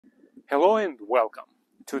Hello and welcome.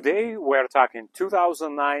 Today we're talking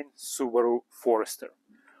 2009 Subaru Forester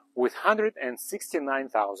with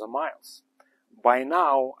 169,000 miles. By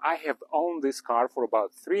now I have owned this car for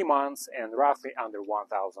about 3 months and roughly under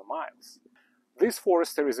 1,000 miles. This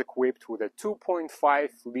Forester is equipped with a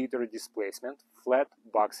 2.5-liter displacement flat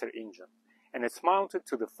boxer engine, and it's mounted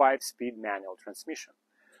to the 5-speed manual transmission,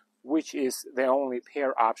 which is the only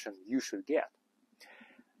pair option you should get.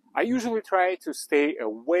 I usually try to stay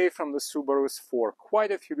away from the Subarus for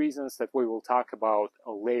quite a few reasons that we will talk about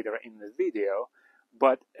later in the video,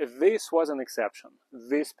 but this was an exception,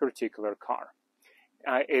 this particular car.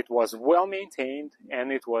 It was well maintained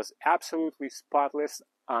and it was absolutely spotless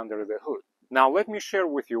under the hood. Now let me share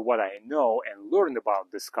with you what I know and learned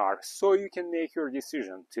about this car so you can make your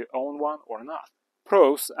decision to own one or not.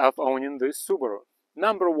 Pros of owning this Subaru.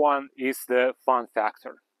 Number one is the fun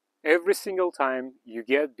factor. Every single time you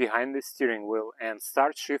get behind the steering wheel and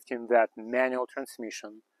start shifting that manual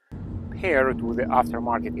transmission, paired with the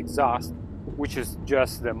aftermarket exhaust, which is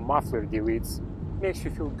just the muffler deletes, makes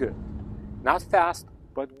you feel good. Not fast,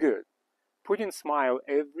 but good, putting a smile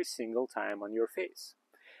every single time on your face.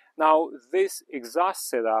 Now, this exhaust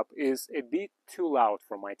setup is a bit too loud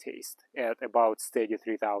for my taste, at about steady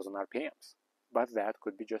 3,000 RPMs, but that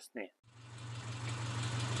could be just me.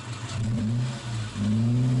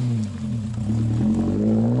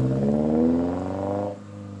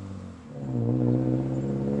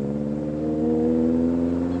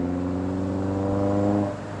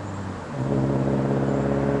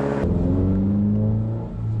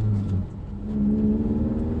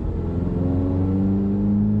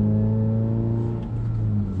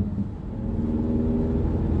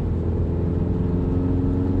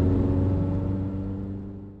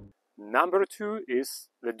 Number two is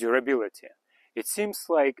the durability. It seems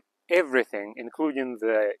like everything, including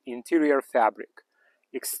the interior fabric,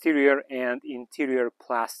 exterior and interior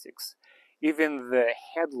plastics, even the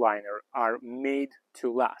headliner, are made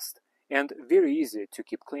to last and very easy to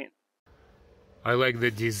keep clean. I like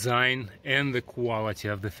the design and the quality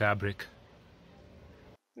of the fabric.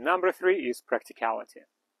 Number three is practicality.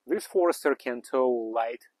 This Forester can tow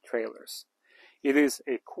light trailers. It is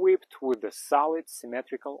equipped with a solid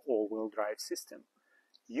symmetrical all-wheel drive system.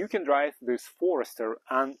 You can drive this Forester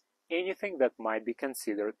on anything that might be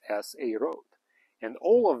considered as a road. And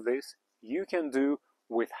all of this you can do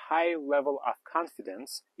with high level of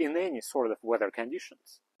confidence in any sort of weather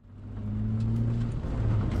conditions.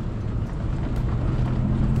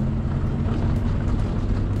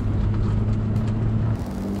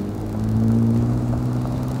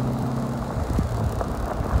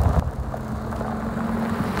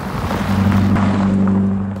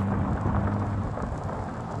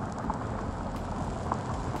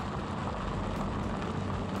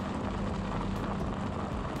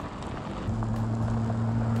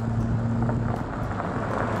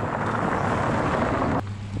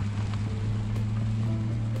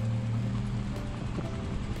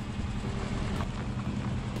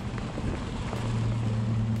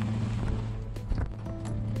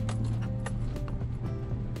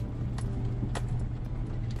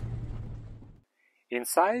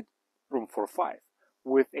 Inside, room for 5,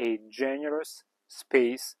 with a generous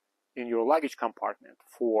space in your luggage compartment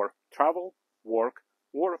for travel, work,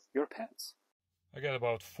 or your pets. I got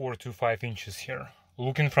about 4 to 5 inches here.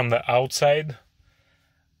 Looking from the outside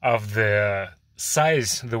of the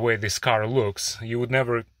size, the way this car looks, you would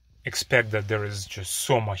never expect that there is just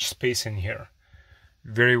so much space in here.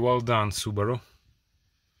 Very well done, Subaru.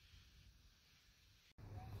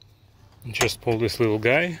 Just pull this little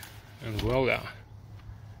guy and voila.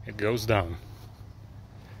 It goes down.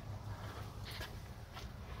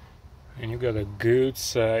 And you got a good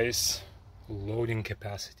size loading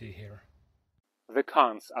capacity here. The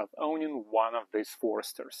cons of owning one of these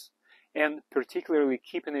Foresters, and particularly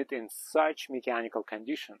keeping it in such mechanical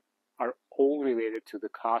condition, are all related to the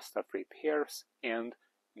cost of repairs and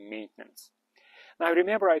maintenance. Now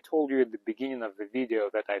remember I told you at the beginning of the video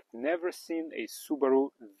that I've never seen a Subaru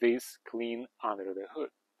this clean under the hood.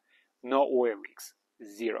 No oil leaks.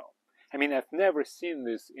 Zero. I mean, I've never seen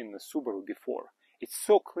this in the Subaru before. It's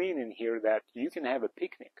so clean in here that you can have a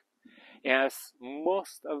picnic. As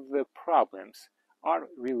most of the problems are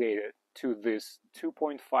related to this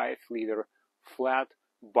 2.5-liter flat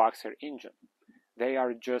boxer engine. They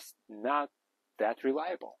are just not that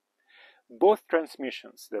reliable. Both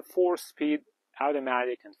transmissions, the 4-speed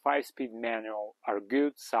automatic and 5-speed manual, are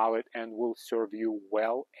good, solid, and will serve you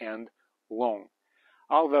well and long.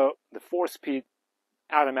 Although the 4-speed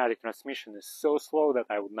automatic transmission is so slow that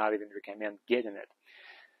I would not even recommend getting it,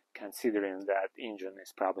 considering that engine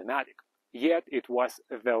is problematic. yet it was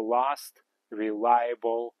the last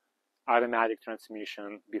reliable automatic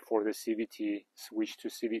transmission before the CVT switched to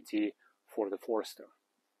CVT for the Forester.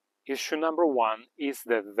 Issue number 1 is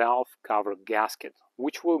the valve cover gasket,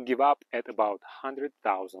 which will give up at about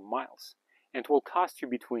 100,000 miles and will cost you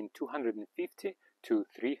between $250 to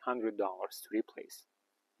 $300 to replace.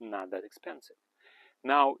 Not that expensive.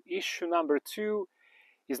 Now, issue number 2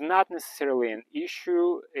 is not necessarily an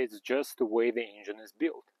issue, it's just the way the engine is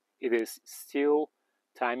built. It is still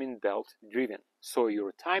timing belt driven, so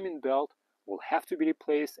your timing belt will have to be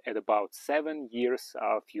replaced at about 7 years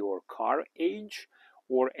of your car age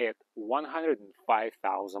or at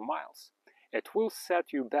 105,000 miles. It will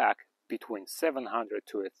set you back between $700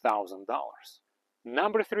 to $1,000.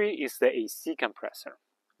 Number 3 is the AC compressor.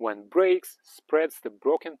 When brakes, spreads the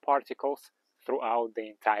broken particles throughout the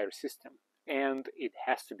entire system, and it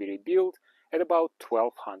has to be rebuilt at about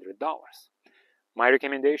 $1,200. My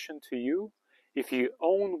recommendation to you, if you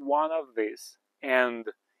own one of these and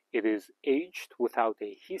it is aged without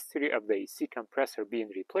a history of the AC compressor being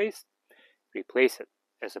replaced, replace it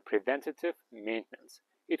as a preventative maintenance.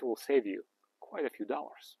 It will save you quite a few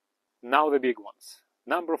dollars. Now the big ones.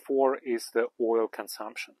 Number 4 is the oil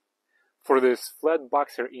consumption. For this flat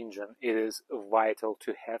boxer engine, it is vital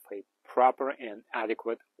to have a proper and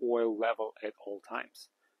adequate oil level at all times.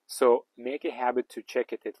 So make a habit to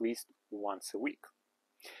check it at least once a week.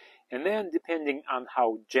 And then, depending on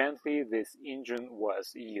how gently this engine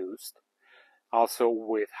was used, also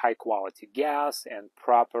with high quality gas and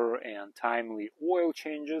proper and timely oil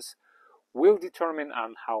changes, will determine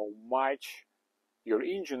on how much your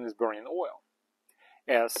engine is burning oil.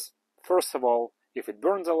 As, first of all, if it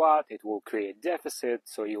burns a lot, it will create deficit,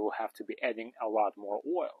 so you will have to be adding a lot more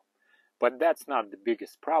oil. But that's not the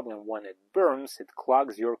biggest problem. When it burns, it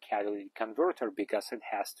clogs your catalytic converter because it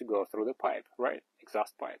has to go through the pipe, right?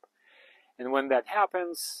 Exhaust pipe. And when that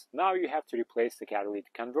happens, now you have to replace the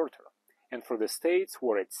catalytic converter. And for the states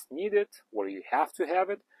where it's needed, where you have to have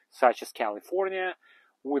it, such as California,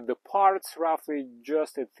 with the parts roughly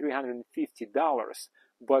just at $350,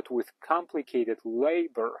 but with complicated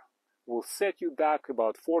labor, will set you back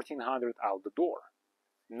about $1,400 out the door.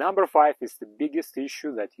 Number 5 is the biggest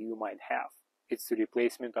issue that you might have. It's the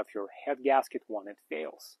replacement of your head gasket when it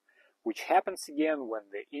fails, which happens again when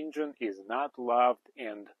the engine is not loved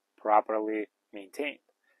and properly maintained.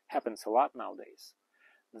 Happens a lot nowadays.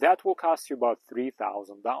 That will cost you about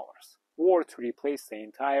 $3,000, or to replace the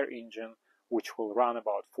entire engine, which will run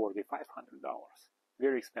about $4,500.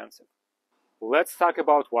 Very expensive. Let's talk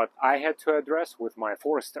about what I had to address with my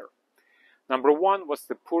Forester. Number 1 was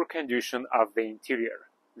the poor condition of the interior.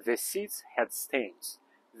 The seats had stains.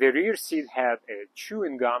 The rear seat had a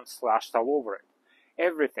chewing gum slashed all over it.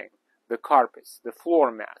 Everything, the carpets, the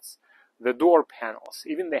floor mats, the door panels,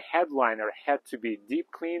 even the headliner had to be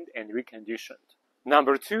deep cleaned and reconditioned.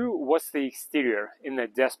 Number 2 was the exterior, in a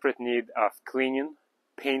desperate need of cleaning,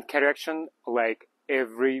 paint correction like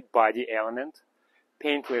every body element,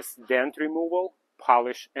 paintless dent removal,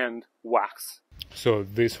 polish, and wax. So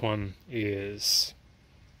this one is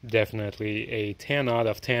definitely a 10 out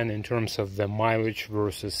of 10 in terms of the mileage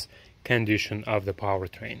versus condition of the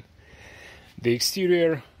powertrain. The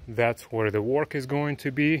exterior, that's where the work is going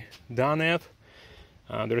to be done at.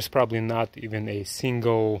 There's probably not even a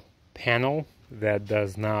single panel that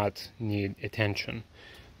does not need attention.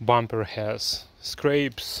 Bumper has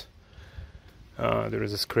scrapes. There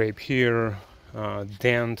is a scrape here,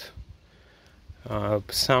 dent,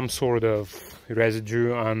 some sort of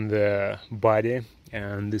residue on the body,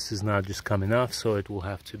 and this is not just coming off, so it will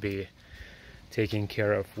have to be taken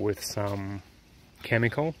care of with some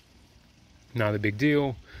chemical. Not a big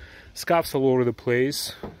deal. Scuffs all over the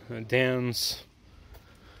place, dents.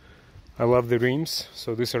 I love the rims.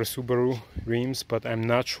 So these are Subaru rims, but I'm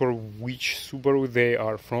not sure which Subaru they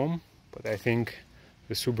are from. But I think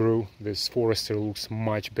the Subaru, this Forester, looks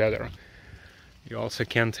much better. You also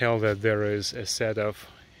can tell that there is a set of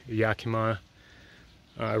Yakima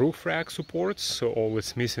roof rack supports, so all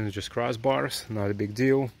it's missing is just crossbars, not a big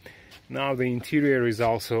deal. Now the interior is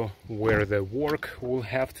also where the work will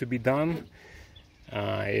have to be done.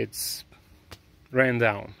 It's ran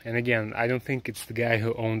down, and again, I don't think it's the guy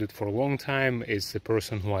who owned it for a long time, it's the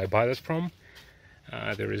person who I bought it from.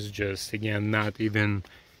 There is just, again, not even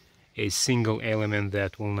a single element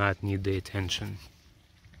that will not need the attention.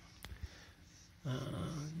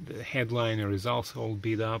 The headliner is also all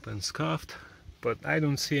beat up and scuffed, but I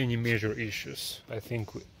don't see any major issues. I think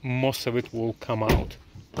most of it will come out.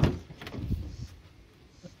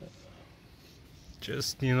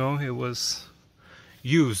 Just, you know, it was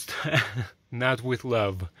used, not with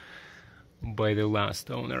love, by the last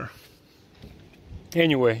owner.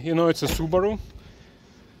 Anyway, you know, it's a Subaru.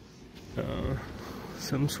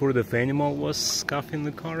 Some sort of animal was scuffing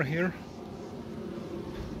the car here.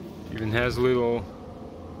 Even has a little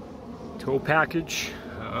tow package.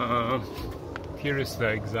 Here is the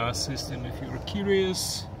exhaust system if you're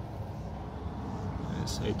curious.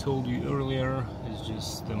 As I told you earlier, it's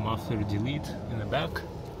just the muffler delete in the back.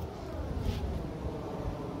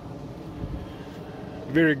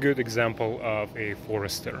 Very good example of a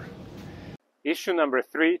Forester. Issue number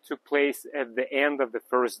 3 took place at the end of the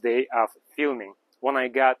first day of filming, when I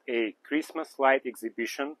got a Christmas light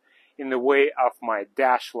exhibition in the way of my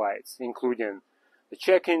dash lights, including the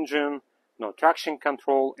check engine, no traction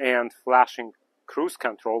control, and flashing cruise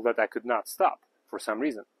control that I could not stop for some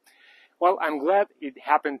reason. Well, I'm glad it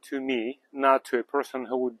happened to me, not to a person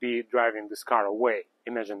who would be driving this car away.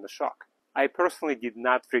 Imagine the shock. I personally did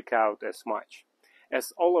not freak out as much,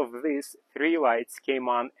 as all of these 3 lights came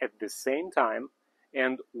on at the same time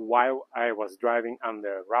and while I was driving on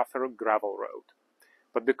the rougher gravel road.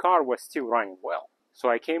 But the car was still running well. So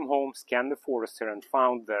I came home, scanned the Forester, and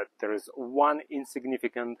found that there is one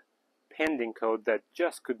insignificant pending code that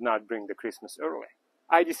just could not bring the Christmas early.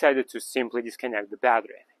 I decided to simply disconnect the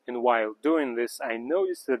battery, and while doing this I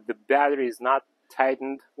noticed that the battery is not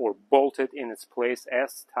tightened or bolted in its place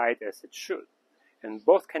as tight as it should, and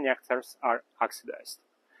both connectors are oxidized.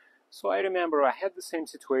 So I remember I had the same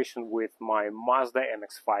situation with my Mazda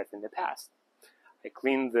MX-5 in the past. I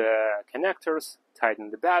cleaned the connectors,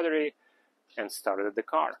 tightened the battery, and started the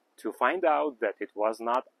car to find out that it was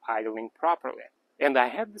not idling properly. And I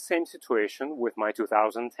had the same situation with my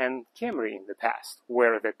 2010 Camry in the past,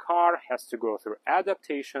 where the car has to go through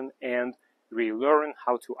adaptation and relearn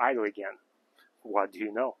how to idle again. What do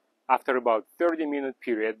you know? After about 30-minute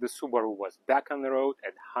period, the Subaru was back on the road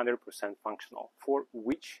at 100% functional, for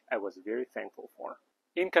which I was very thankful for.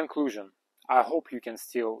 In conclusion, I hope you can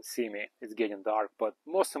still see me. It's getting dark, but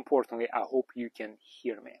most importantly, I hope you can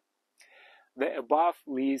hear me. The above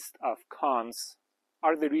list of cons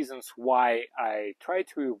are the reasons why I try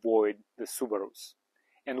to avoid the Subarus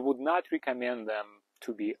and would not recommend them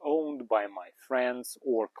to be owned by my friends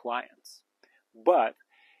or clients. But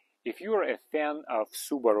if you are a fan of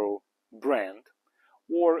Subaru brand,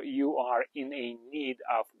 or you are in a need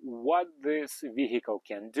of what this vehicle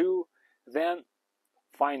can do, then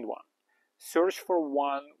find one. Search for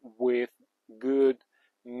one with good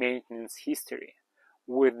maintenance history,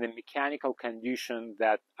 with the mechanical condition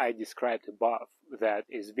that I described above. That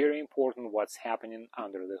is very important, what's happening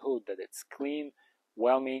under the hood, that it's clean,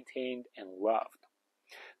 well maintained, and loved.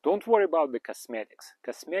 Don't worry about the cosmetics.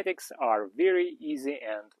 Cosmetics are very easy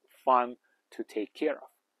and fun to take care of.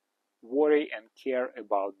 Worry and care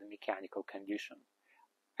about the mechanical condition.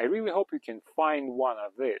 I really hope you can find one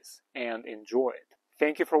of these and enjoy it.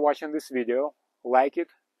 Thank you for watching this video. Like it,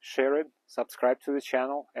 share it, subscribe to the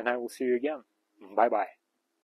channel, and I will see you again. Bye bye.